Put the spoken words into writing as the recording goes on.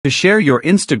To share your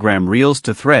Instagram Reels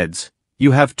to Threads,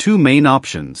 you have two main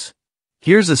options.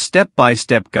 Here's a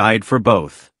step-by-step guide for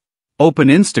both. Open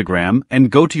Instagram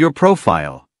and go to your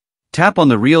profile. Tap on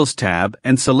the Reels tab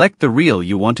and select the reel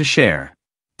you want to share.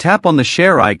 Tap on the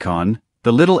share icon,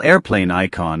 the little airplane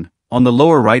icon, on the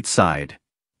lower right side.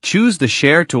 Choose the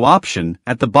Share to option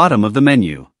at the bottom of the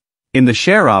menu. In the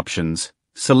Share options,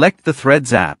 select the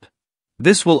Threads app.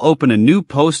 This will open a new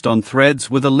post on Threads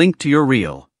with a link to your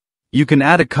reel. You can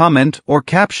add a comment or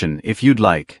caption if you'd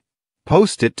like.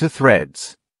 Post it to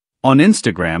Threads. On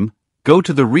Instagram, go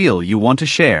to the reel you want to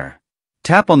share.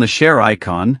 Tap on the share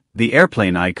icon, the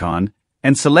airplane icon,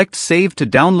 and select Save to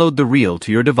download the reel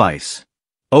to your device.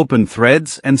 Open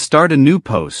Threads and start a new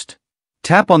post.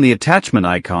 Tap on the attachment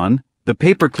icon, the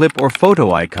paperclip or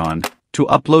photo icon, to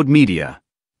upload media.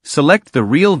 Select the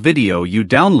reel video you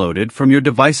downloaded from your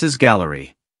device's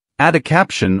gallery. Add a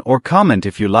caption or comment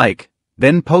if you like,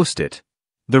 then post it.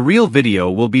 The reel video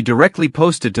will be directly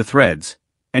posted to Threads,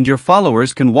 and your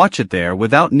followers can watch it there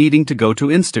without needing to go to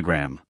Instagram.